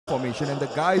formation, and the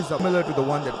guys are similar to the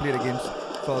one that played against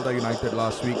Felda United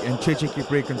last week, and Cheche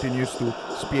Kipre continues to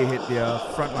spearhead their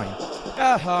front line.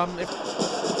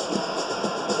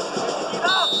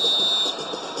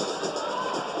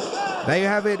 There you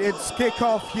have it, it's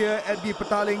kickoff here at the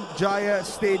Petaling Jaya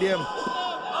Stadium.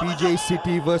 PJ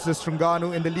City versus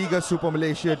Terengganu in the Liga Super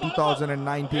Malaysia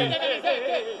 2019.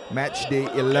 Match day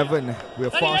 11.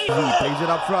 We're fast. He plays it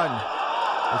up front.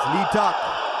 It's Lee Tuck.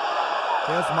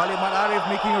 Here's Malik Arif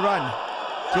making a run.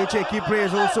 Cheche Kipre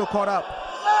is also caught up.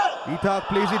 Lee Tuck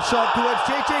plays it short towards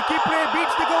Cheche Kipre,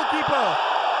 beats the goalkeeper.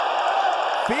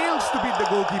 Fails to beat the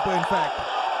goalkeeper, in fact.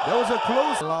 There was a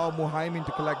close. Allow Muhaimin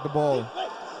to collect the ball.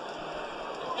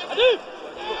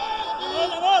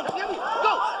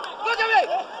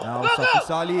 Now Safi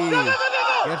Sali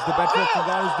gets the better of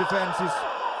Terengganu defense. He's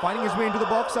finding his way into the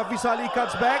box. Safi Sali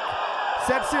cuts back,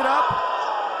 sets it up.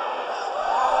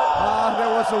 There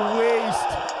was a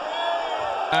waste.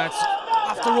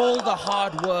 After all the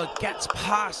hard work, gets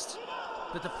past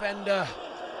the defender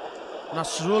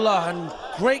Nasrullah, and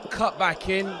great cut back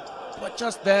in. But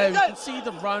just there, you can see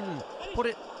the run. Put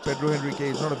it. Pedro Henrique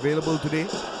is not available today.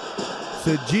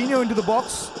 Serginho into the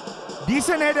box.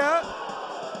 Decent header.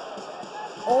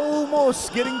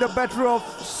 Almost getting the better of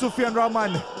Sufyan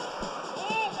Rahman.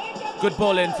 Good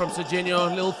ball in from Serginho.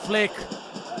 Little flick.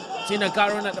 Tina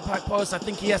Garun at the back post. I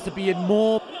think he has to be in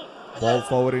more. Ball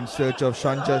forward in search of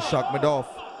Shanja Shakmadov,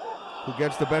 who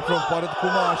gets the better of Bharat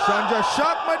Kumar. Shanja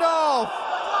Shakmadov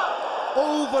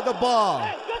over the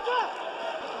bar.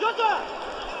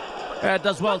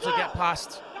 Does well to get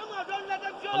past.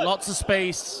 Lots of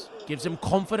space. Gives him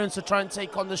confidence to try and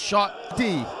take on the shot.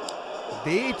 They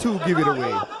too give it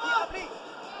away.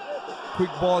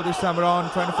 Quick ball this time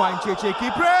around, trying to find Cheche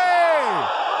Kipre.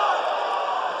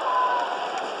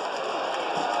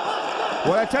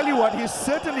 Well, I tell you what, he's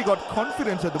certainly got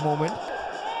confidence at the moment.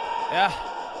 Yeah,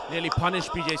 nearly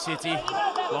punished PJ City.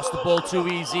 Lost the ball too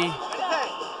easy.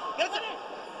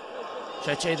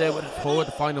 Cheche there with forward.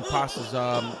 The final pass is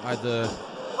either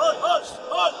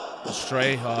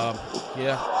astray.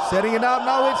 Yeah. Setting it up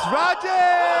now, it's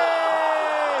Rajesh!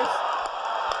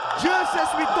 Just as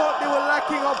we thought they were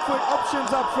lacking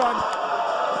options up front,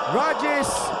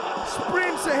 Rajesh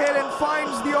sprints ahead and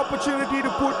finds the opportunity to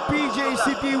put PJ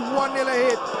City 1-0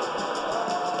 ahead.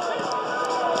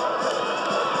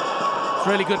 It's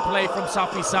really good play from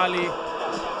Safi Sali.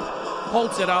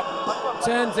 Holds it up,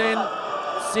 turns in,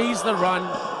 sees the run,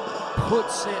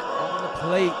 puts it on the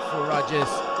plate for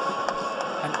Rajesh.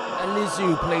 And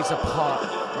Elizu plays a part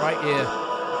right here.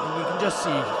 And you can just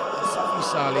see Safi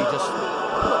Sali just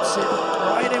puts it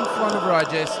right in front of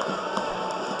Rajesh.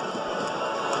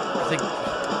 I think.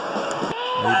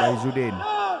 By Zudin.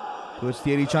 Towards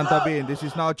Thierry Chantabin. This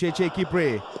is now Cheche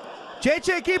Kipre.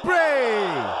 Cheche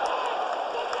Kipre!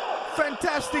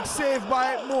 Fantastic save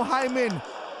by Muhaimin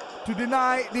to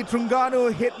deny the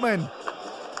Terengganu hitman.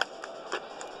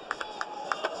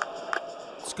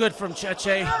 It's good from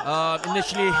Cheche.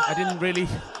 Initially, I didn't really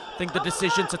think the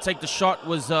decision to take the shot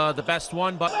was the best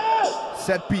one, but...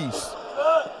 Set piece.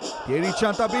 Thierry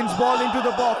Chantabin's ball into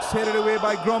the box, headed away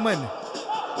by Groman.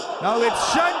 Now it's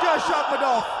Shanja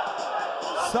Shakmadov.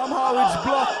 Somehow it's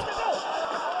blocked.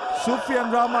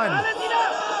 Sufyan Rahman.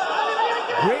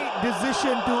 Great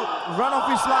decision to run off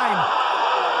his line.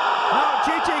 Now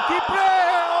Cheche Kipre.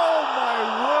 Oh my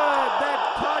word, that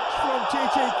touch from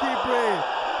Cheche Kipre.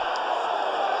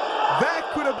 That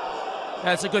could have...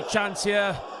 That's a good chance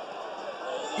here.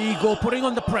 Igor putting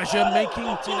on the pressure,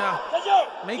 making Tina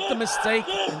make the mistake.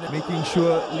 Making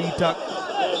sure Lee Tuck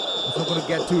is not going to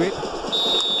get to it.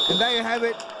 And there you have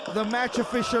it. The match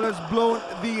official has blown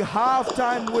the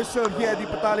half-time whistle here at the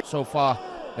Petaling. So far,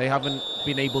 they haven't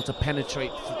been able to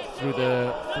penetrate through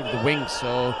the wings.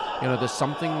 So, you know, there's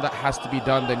something that has to be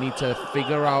done. They need to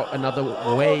figure out another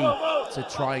way to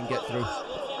try and get through.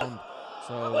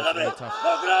 So it's very tough.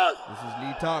 This is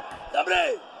Lee Tuck.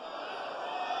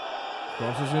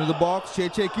 Crosses into the box.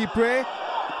 Cheche Kipre.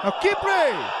 Now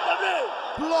Kipre!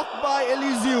 Blocked by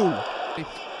Elizu.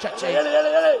 Cheche,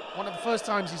 one of the first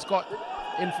times he's got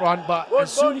in front, but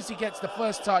as soon as he gets the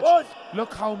first touch,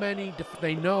 look how many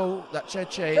they know that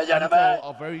Cheche and Paul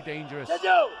are very dangerous.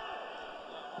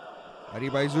 Ari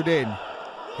by Zudin.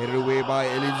 Headed away by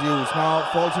Elizu. Now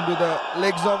falls into the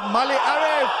legs of Malik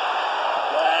Arif.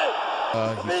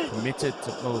 He's committed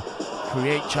to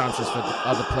create chances for the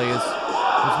other players.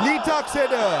 It's Lee Tuck's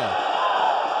header.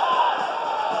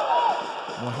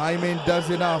 Muhaimin does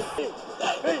enough.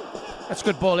 That's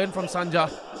good ball in from Sanja.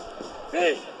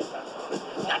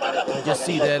 You just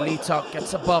see there, Lee Tuck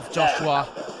gets above Joshua.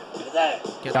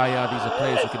 Jaya, these are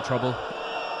players who can trouble.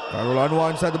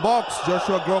 Anwar inside the box.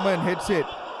 Joshua Groman hits it.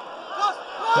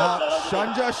 Now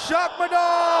Shanja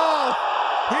Shakmadov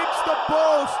hits the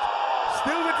post.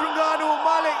 Still with Terengganu,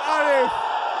 Malik Arif.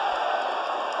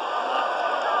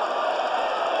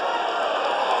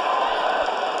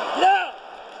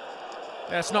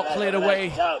 That's not cleared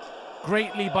away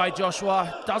greatly by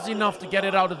Joshua. Does enough to get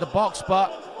it out of the box,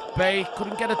 but Bay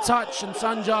couldn't get a touch, and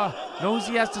Sanja knows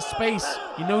he has the space.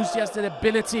 He knows he has the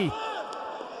ability,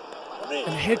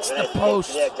 and hits the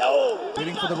post.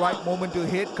 Waiting for the right moment to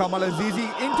hit. Kamal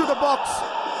Azizi into the box.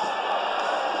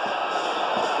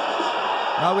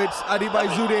 Now it's Adibai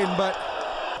Zudin, but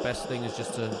best thing is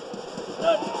just to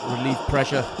relieve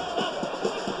pressure.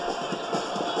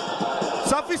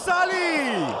 Safi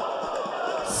Salih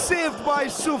saved by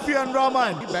Sufyan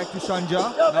Rahman. Back to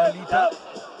Shanja. Now Litak.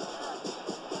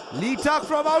 Litak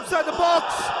from outside the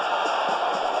box.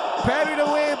 Parried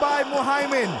away by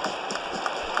Muhaimin.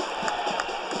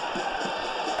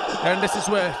 And this is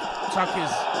where Tuck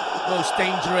is most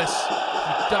dangerous.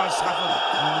 He does have a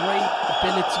great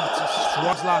ability to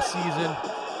strike last season.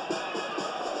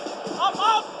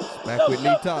 Back with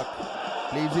Litak.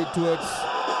 Leaves it towards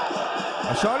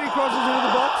Ashari, crosses into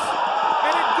the box.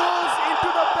 And it goes into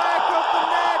the back of the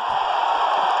net.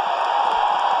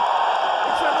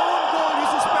 It's an own goal, you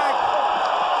suspect.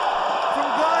 From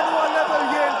Ganua level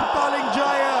here in Petaling,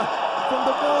 Jaya. From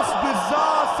the most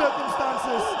bizarre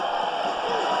circumstances.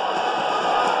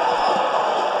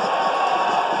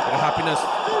 Happiness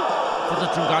for the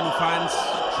Terengganu fans.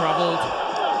 Travelled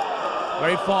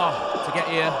very far to get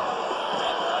here,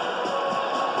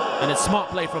 and it's smart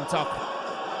play from Tuck.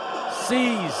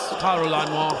 Sees Khairul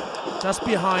Anwar just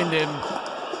behind him.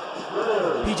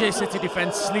 PJ City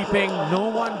defence sleeping. No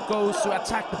one goes to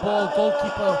attack the ball.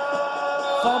 Goalkeeper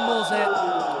fumbles it,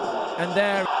 and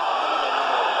there.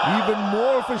 Even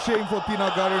more of a shame for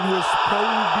Tinagaran, who has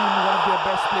probably been one of their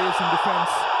best players in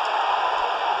defence.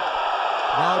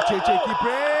 Now Cheche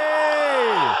Kipre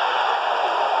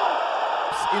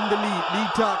in the lead.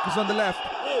 Litak is on the left.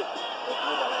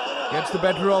 Gets the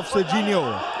better of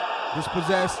Serginho.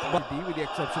 Dispossessed with the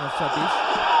exception of Satish.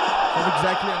 Not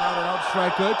exactly an out-and-out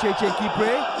striker. Cheche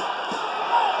Kipre.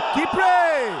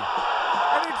 Kipre!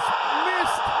 And it's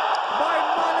missed by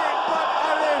Malik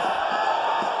Arif.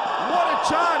 What a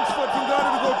chance for Terengganu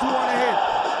to go 2-1 ahead.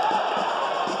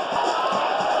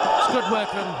 It's good work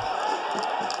from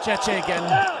Cheche again.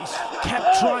 He's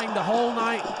kept trying the whole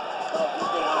night.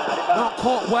 Not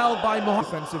caught well by Mohammed.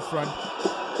 Defensive front.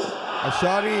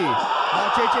 Ashari.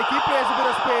 Now Cheche Kipre has a bit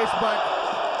of space, but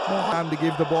Mohammed to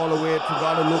give the ball away.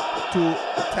 Terengganu look to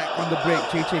attack on the break.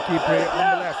 Cheche Kipre on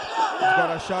the left. He's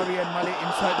got Ashari and Malik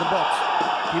inside the box.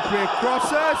 Kipre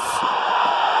crosses.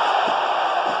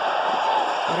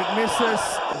 But it misses.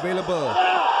 Available.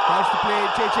 Tries to play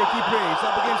Cheche Kipre. It's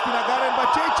up against Tinagaran, but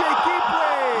Cheche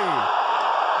Kipre.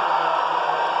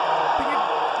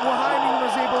 Muhaimin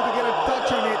was able to get a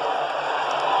touch on it.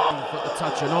 Got the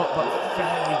touch or not, but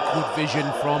very good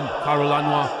vision from Khairul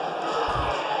Anwar.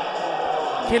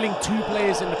 Killing two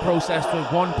players in the process with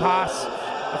one pass.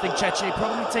 I think Cheche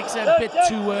probably takes it a bit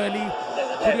too early.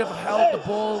 Could have held the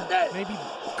ball, maybe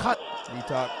cut.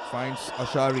 Litak finds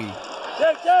Ashari.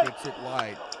 Takes it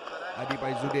wide.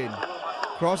 Adibai Zudin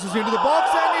crosses into the box,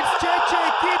 and it's Cheche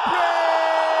Kipre!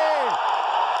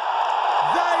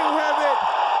 There you have it.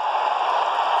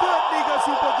 Third Liga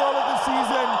Super goal of the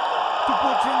season to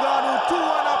put Terengganu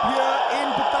 2-1 up here in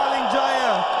Petaling,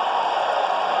 Jaya.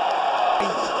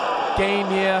 Game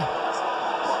here.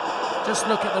 Just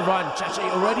look at the run. Cheche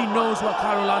already knows what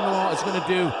Khairul Anwar is going to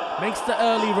do. Makes the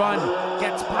early run.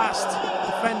 Gets past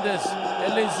defenders.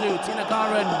 Elizu,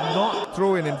 Tinagaran, not.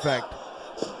 Throw in fact.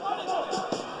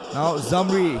 Now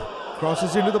Zamri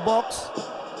crosses into the box.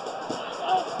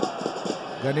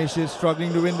 Ganesh is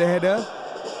struggling to win the header.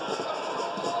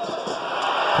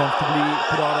 Comfortably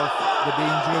put out of the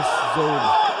dangerous zone.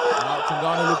 Now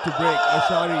Terengganu look to break.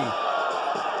 Ashari.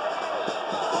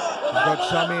 He's got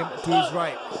Shamim to his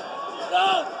right.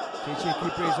 Cheche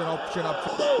Kipre is an option up.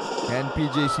 Can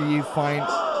PJC find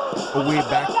a way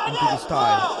back into the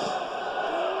style?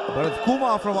 But it's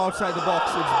Kumar from outside the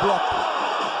box. It's blocked.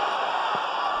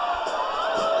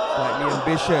 Slightly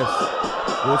ambitious.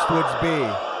 Goes towards Bay.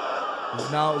 It's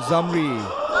now Zamri.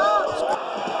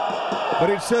 But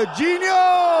it's Serginho!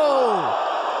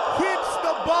 Hits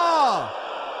the bar!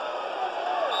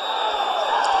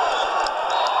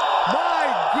 My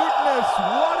goodness,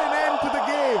 what an end to the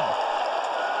game!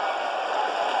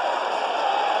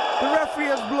 The referee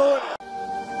has blown